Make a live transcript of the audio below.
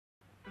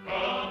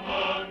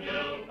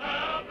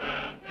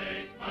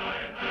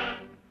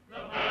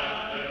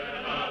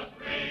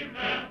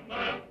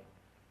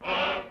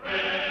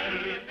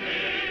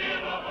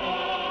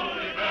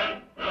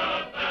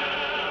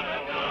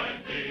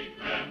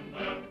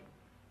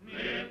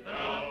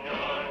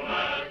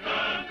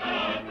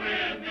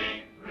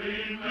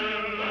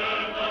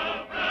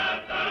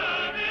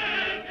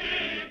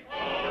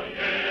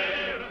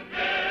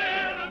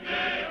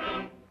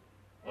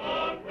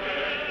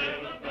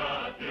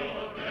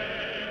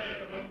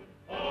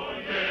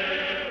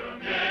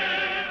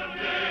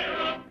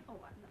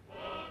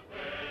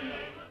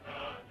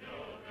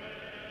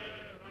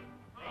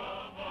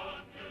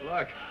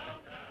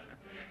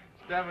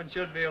Stephan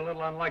should be a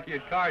little unlucky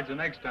at cards the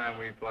next time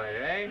we play,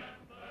 eh?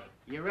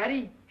 You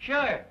ready?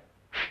 Sure.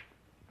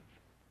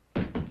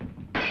 Hello,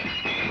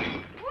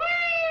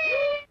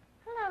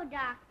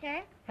 Doctor.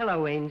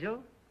 Hello,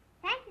 Angel.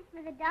 Thank you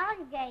for the doll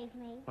you gave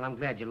me. Well, I'm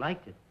glad you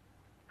liked it.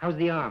 How's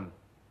the arm?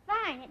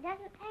 Fine, it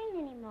doesn't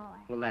pain anymore.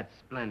 Well, that's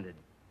splendid.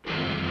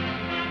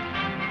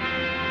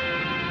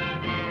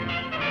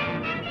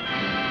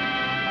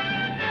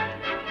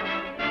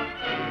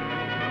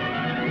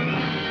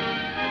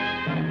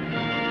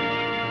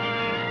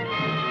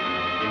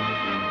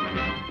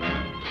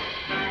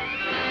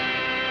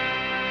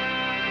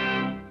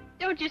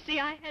 Don't you see,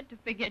 I had to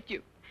forget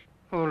you.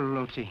 Oh,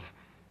 Lottie,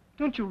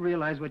 don't you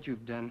realize what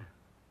you've done?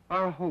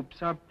 Our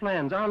hopes, our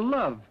plans, our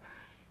love.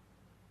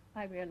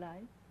 I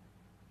realize.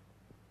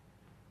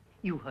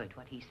 You heard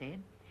what he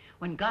said.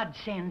 When God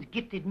sends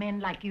gifted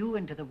men like you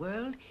into the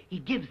world, he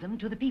gives them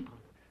to the people.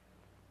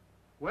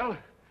 Well,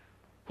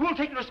 who'll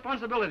take the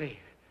responsibility?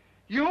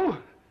 You?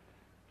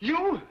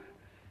 You?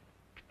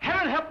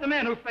 Heaven help the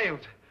man who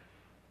failed.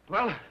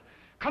 Well,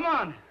 come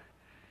on.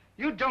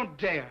 You don't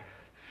dare.